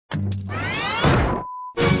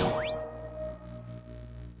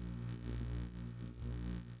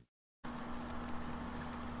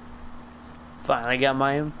Finally got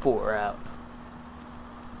my M4 out.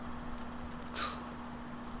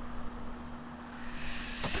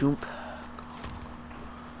 Shoop.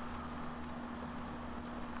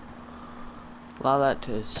 Allow that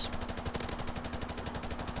to...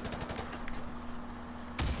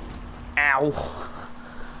 Ow!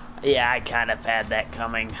 Yeah, I kind of had that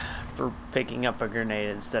coming for picking up a grenade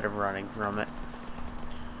instead of running from it.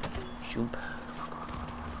 Shoop.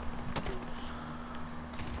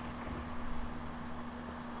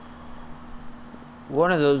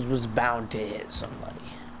 One of those was bound to hit somebody.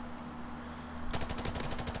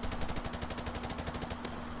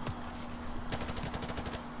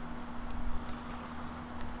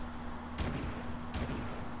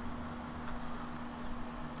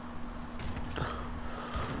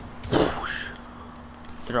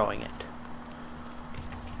 Throwing it.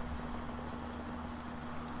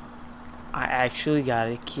 I actually got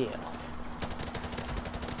a kill.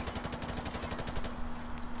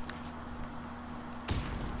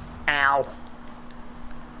 Ow.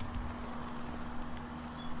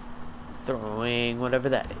 Throwing whatever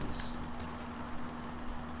that is.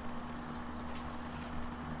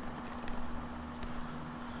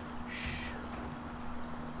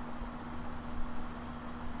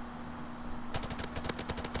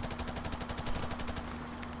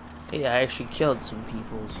 Hey, I actually killed some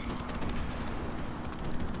peoples.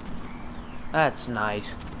 That's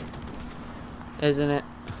nice. Isn't it?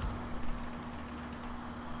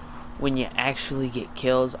 When you actually get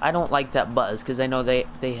kills. I don't like that buzz because I know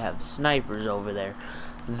they have snipers over there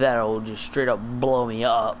that'll just straight up blow me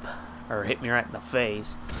up or hit me right in the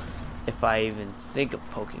face if I even think of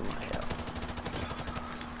poking my head up.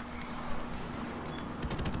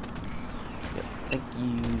 Yep, thank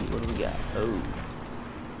you. What do we got? Oh.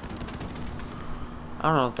 I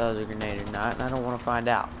don't know if that was a grenade or not, and I don't want to find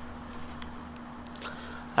out.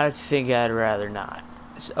 I think I'd rather not.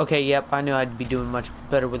 Okay, yep, I knew I'd be doing much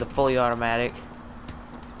better with a fully automatic.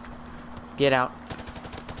 Get out.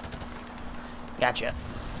 Gotcha.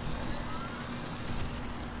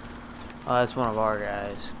 Oh, that's one of our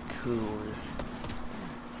guys. Cool.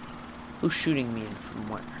 Who's shooting me from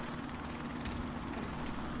where?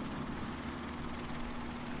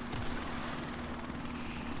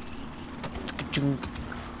 Ka-chunk.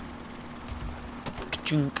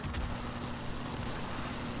 Ka-chunk.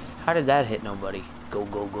 How did that hit nobody? Go,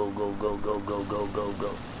 go, go, go, go, go, go, go, go,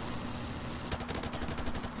 go.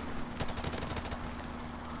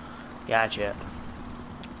 Gotcha.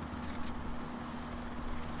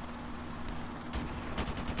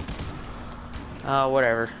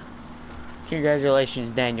 Whatever.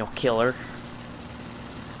 Congratulations, Daniel Killer.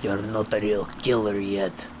 You're not a real killer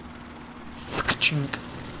yet. Chink.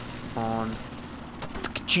 On.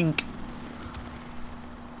 Chink.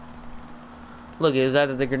 Look, it was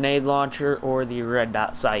either the grenade launcher or the red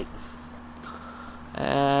dot sight.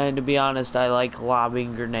 And to be honest, I like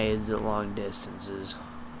lobbing grenades at long distances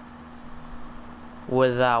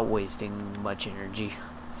without wasting much energy.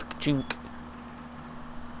 Chink.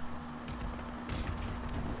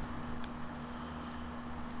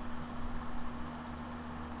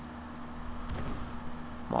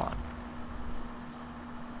 Come on.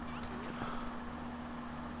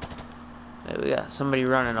 There we got somebody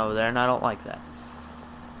running over there, and I don't like that.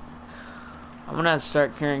 I'm gonna have to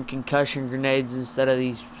start carrying concussion grenades instead of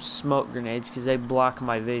these smoke grenades because they block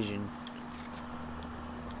my vision.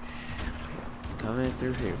 Coming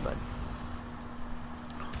through here, bud.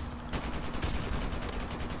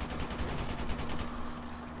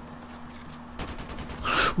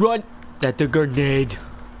 Run! That's a grenade.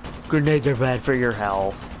 Grenades are bad for your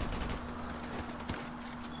health.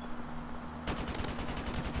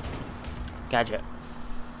 Gotcha.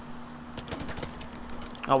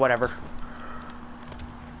 Oh, whatever.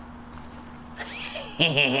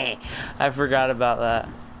 I forgot about that.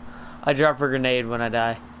 I drop a grenade when I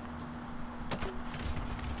die.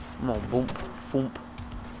 Come on, boom, foomp.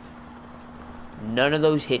 None of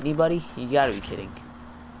those hit anybody? You gotta be kidding.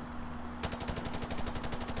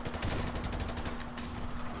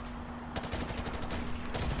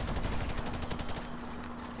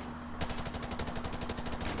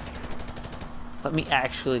 Let me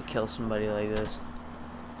actually kill somebody like this.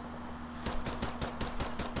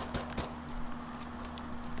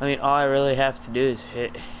 I mean, all I really have to do is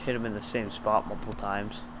hit him in the same spot multiple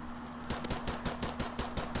times.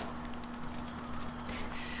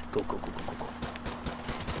 Go, go, go, go, go, go.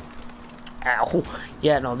 Ow.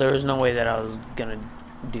 Yeah, no, there was no way that I was gonna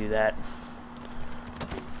do that.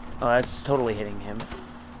 Oh, that's totally hitting him.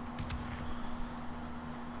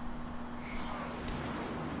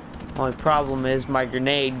 Only problem is my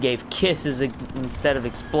grenade gave kisses instead of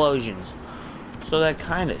explosions. So that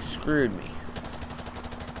kind of screwed me.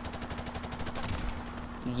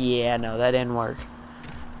 Yeah, no, that didn't work.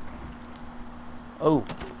 Oh.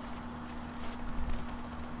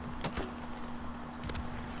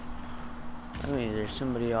 I mean, there's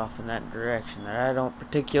somebody off in that direction that I don't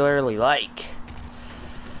particularly like.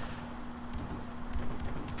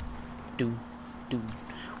 Dude.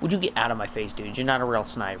 Would you get out of my face, dude? You're not a real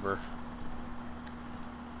sniper.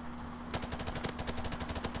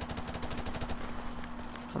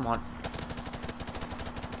 Come on.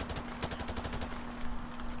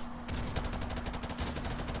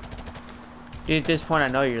 Dude, at this point I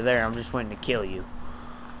know you're there. I'm just waiting to kill you.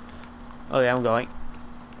 Okay, I'm going.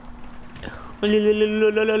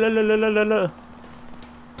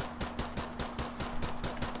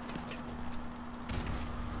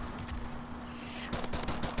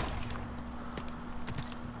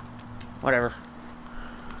 Whatever.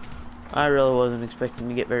 I really wasn't expecting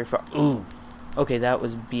to get very far. Ooh. Okay, that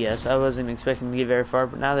was BS. I wasn't expecting to get very far,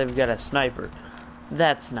 but now they've got a sniper.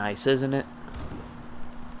 That's nice, isn't it?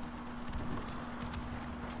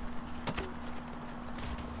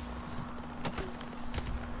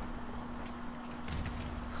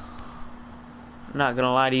 I'm not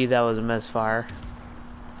gonna lie to you, that was a misfire.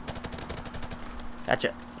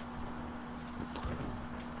 Gotcha.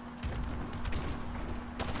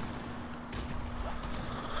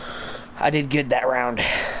 I did good that round.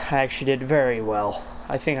 I actually did very well.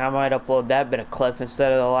 I think I might upload that bit of clip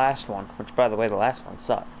instead of the last one. Which, by the way, the last one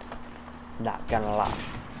sucked. Not gonna lie.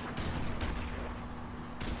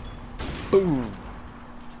 Boom.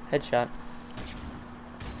 Headshot.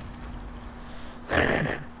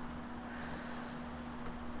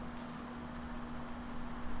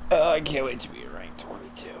 I can't wait to be at rank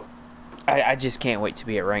 22. I just can't wait to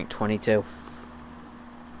be at rank 22.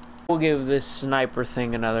 We'll give this sniper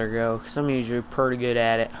thing another go, because I'm usually pretty good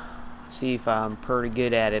at it. See if I'm pretty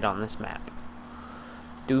good at it on this map.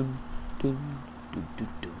 Doon, doon, doon, doon,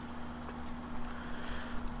 doon.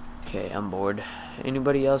 Okay, I'm bored.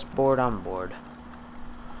 Anybody else bored? I'm bored.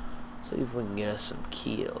 See if we can get us some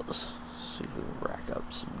kills. See if we can rack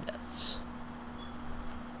up some deaths.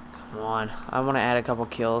 Come on. I want to add a couple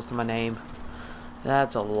kills to my name.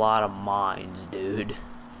 That's a lot of mines, dude.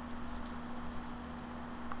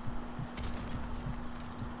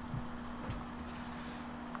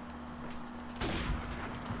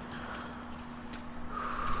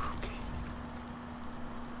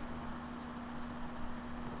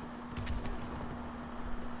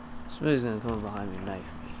 Somebody's gonna come behind me and knife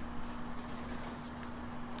me.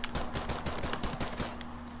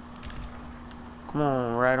 Come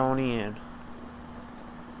on, right on in.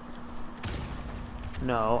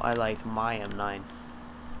 No, I like my M9.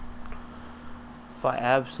 If I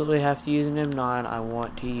absolutely have to use an M9, I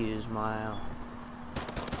want to use my...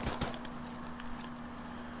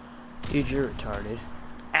 Dude, you're retarded.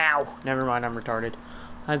 Ow! Never mind, I'm retarded.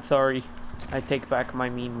 I'm sorry. I take back my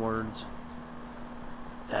mean words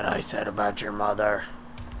that I said about your mother.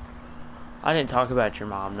 I didn't talk about your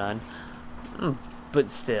mom none. But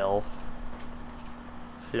still.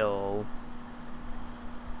 Hello.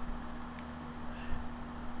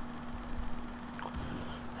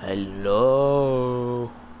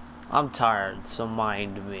 Hello. I'm tired, so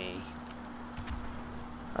mind me.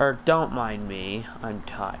 Or don't mind me, I'm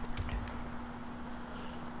tired.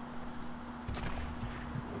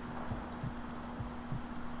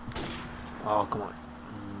 Oh, come on.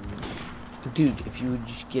 Dude, if you would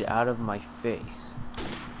just get out of my face.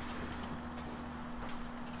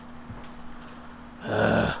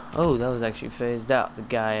 Oh, that was actually phased out. The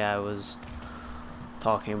guy I was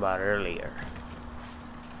talking about earlier.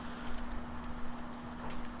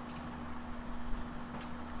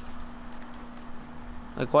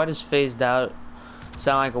 Like, why does phased out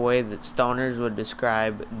sound like a way that stoners would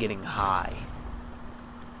describe getting high?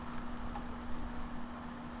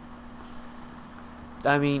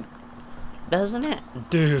 I mean, doesn't it?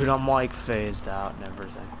 Dude, I'm like phased out and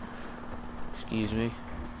everything. Excuse me.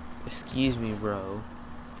 Excuse me, bro.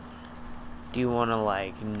 Do you want to,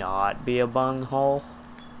 like, not be a bunghole?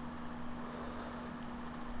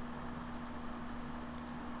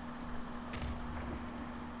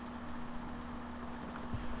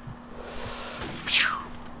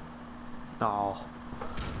 No.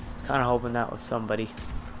 I was kind of hoping that was somebody.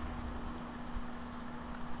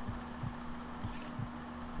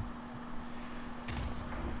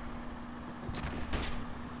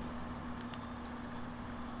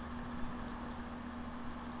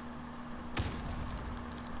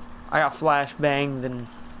 I got flashbanged,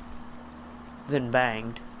 then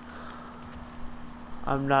banged.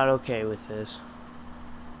 I'm not okay with this.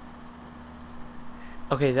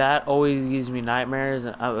 Okay, that always gives me nightmares.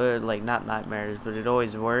 Like, not nightmares, but it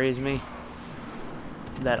always worries me.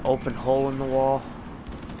 That open hole in the wall.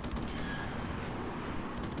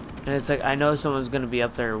 And it's like, I know someone's gonna be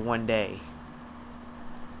up there one day.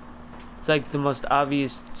 It's like the most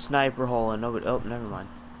obvious sniper hole and nobody... Oh, never mind.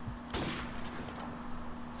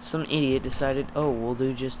 Some idiot decided, oh, we'll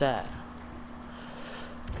do just that.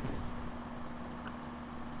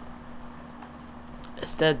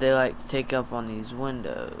 Instead, they like to take up on these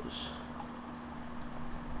windows.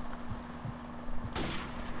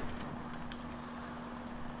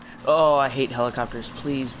 Oh, I hate helicopters.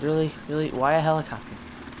 Please, really? Really? Why a helicopter?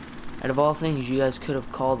 Out of all things you guys could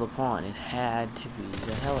have called upon, it had to be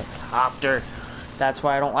the helicopter. That's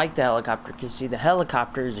why I don't like the helicopter. Because, see, the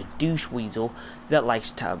helicopter is a douche weasel that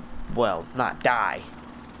likes to, well, not die.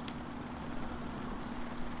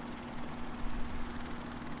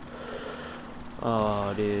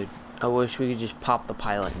 Oh, dude. I wish we could just pop the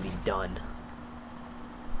pilot and be done.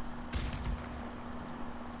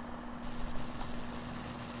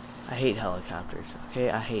 I hate helicopters, okay?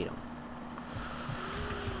 I hate them.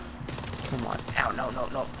 Come on. Ow, no, no,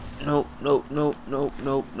 no. Nope, nope, nope, nope,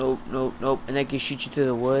 nope, nope, nope, nope. And they can shoot you through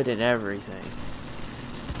the wood and everything.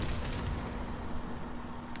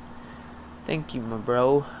 Thank you, my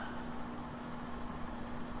bro.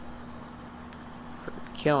 For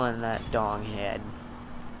killing that dong head.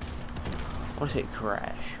 I want to say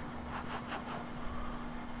crash.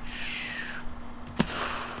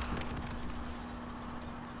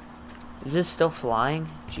 Is this still flying?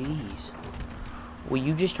 Jeez. Will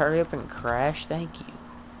you just hurry up and crash? Thank you.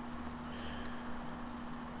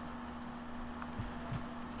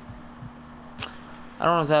 I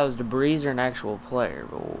don't know if that was debris or an actual player,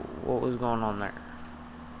 but what was going on there?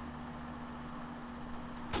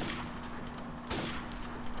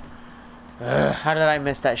 How did I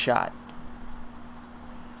miss that shot?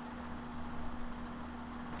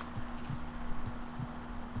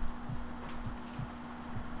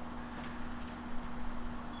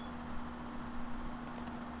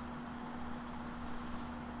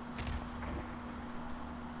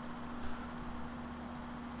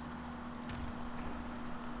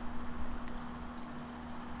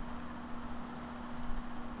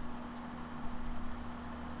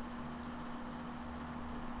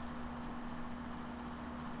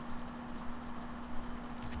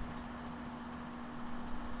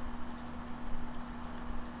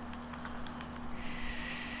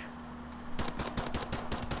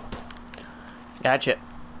 Gotcha.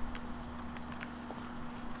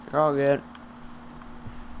 You're all good.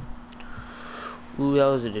 Ooh, that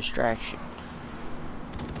was a distraction.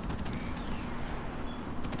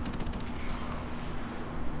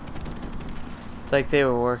 It's like they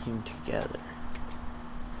were working together.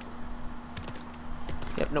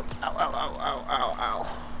 Yep, nope. Ow, ow, ow, ow, ow,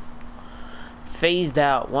 ow. Phased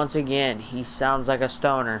out once again. He sounds like a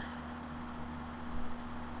stoner.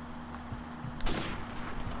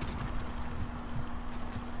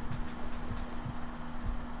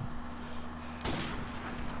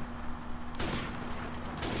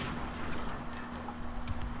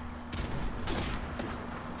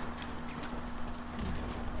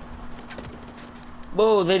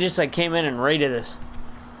 Whoa, they just like came in and raided us.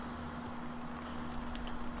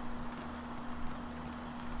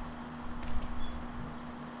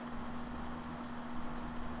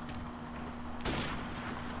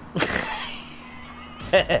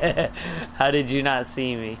 How did you not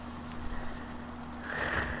see me?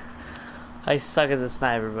 I suck as a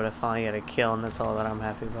sniper, but I finally got a kill, and that's all that I'm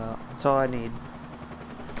happy about. That's all I need.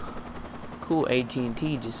 Cool,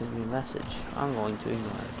 AT&T just sent me a message. I'm going to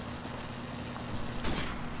ignore it.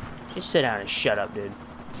 Just sit down and shut up, dude.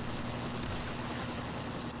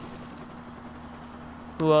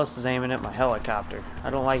 Who else is aiming at my helicopter? I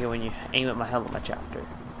don't like it when you aim at my helicopter.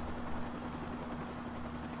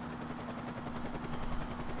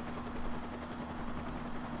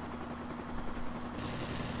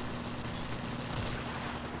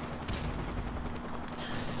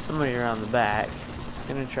 Somebody around the back is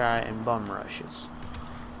gonna try and bum rush us.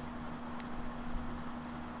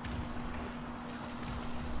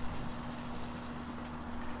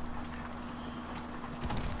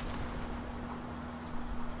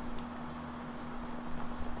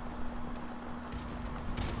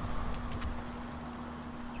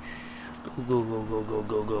 Go, go, go, go,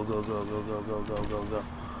 go, go, go, go, go, go, go, go, go, go.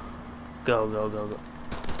 Go, go, go, go.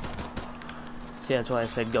 See, that's why I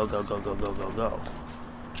said go, go, go, go, go, go, go.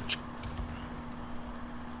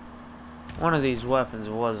 One of these weapons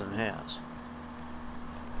wasn't his.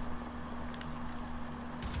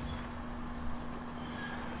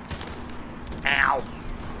 Ow!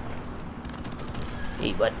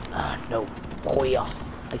 Hey, but no. Hoya.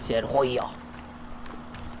 I said Hoya.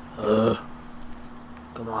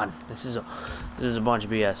 Come on. This is a bunch of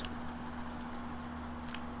BS.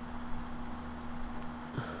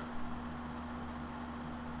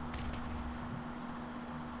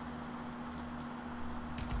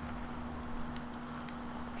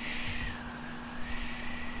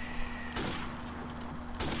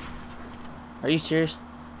 Are you serious?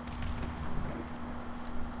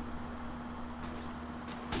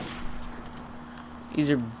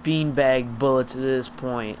 These are beanbag bullets at this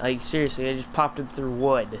point. Like, seriously, I just popped them through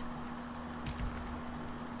wood.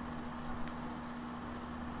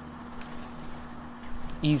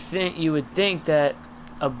 You would think that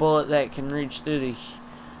a bullet that can reach through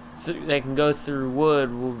that can go through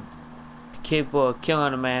wood will be capable of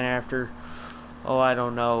killing a man after, oh, I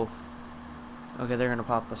don't know. Okay, they're gonna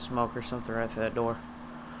pop a smoke or something right through that door.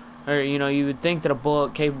 Or, you know, you would think that a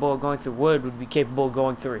bullet capable of going through wood would be capable of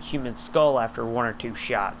going through a human skull after 1 or 2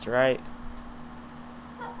 shots, right?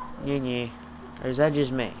 Yeah. Or is that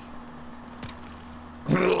just me?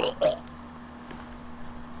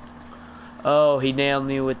 Oh, he nailed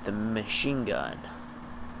me with the machine gun.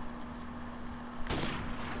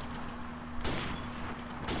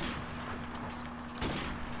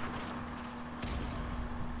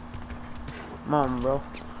 Come on, bro.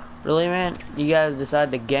 Really, man? You guys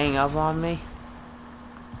decided to gang up on me?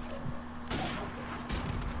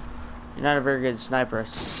 You're not a very good sniper. I've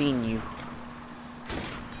seen you.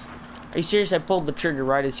 Are you serious? I pulled the trigger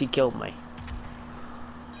right as he killed me.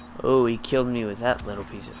 Oh, he killed me with that little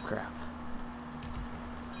piece of crap.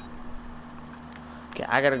 Okay,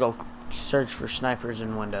 I gotta go search for snipers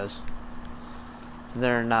in Windows.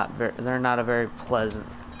 They're not a very pleasant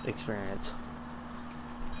experience.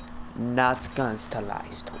 Not ganz to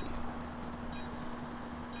leicht to you.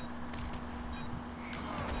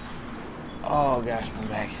 Oh gosh, my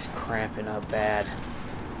back is cramping up bad.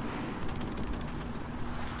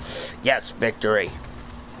 Yes, victory.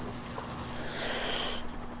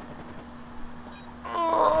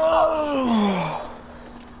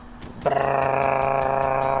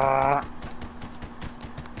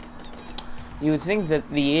 You would think that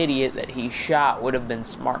the idiot that he shot would have been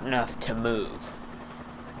smart enough to move.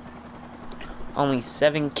 Only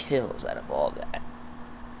 7 kills out of all that.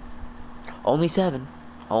 Only 7.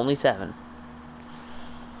 Only 7.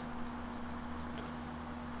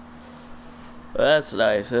 That's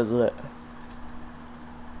nice, isn't it?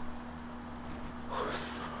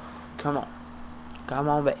 Come on. Come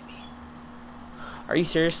on, baby. Are you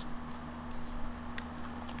serious?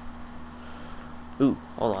 Ooh,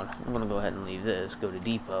 hold on. I'm gonna go ahead and leave this. Go to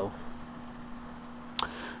depot.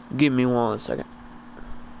 Give me 1 second.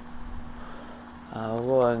 I'll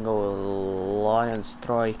go ahead and go with Lion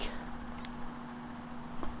Strike.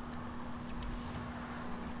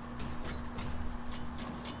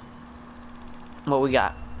 What we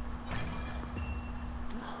got?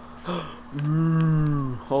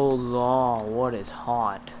 Hold on. What is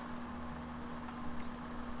hot?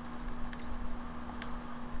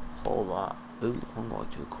 Hold on. Ooh, I'm going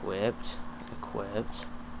to equipped. Cool.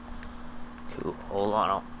 Hold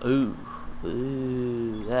on. Ooh,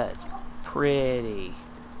 that's pretty.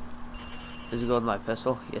 Does it go with my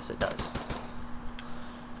pistol? Yes, it does.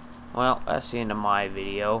 Well, that's the end of my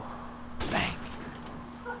video. Bang.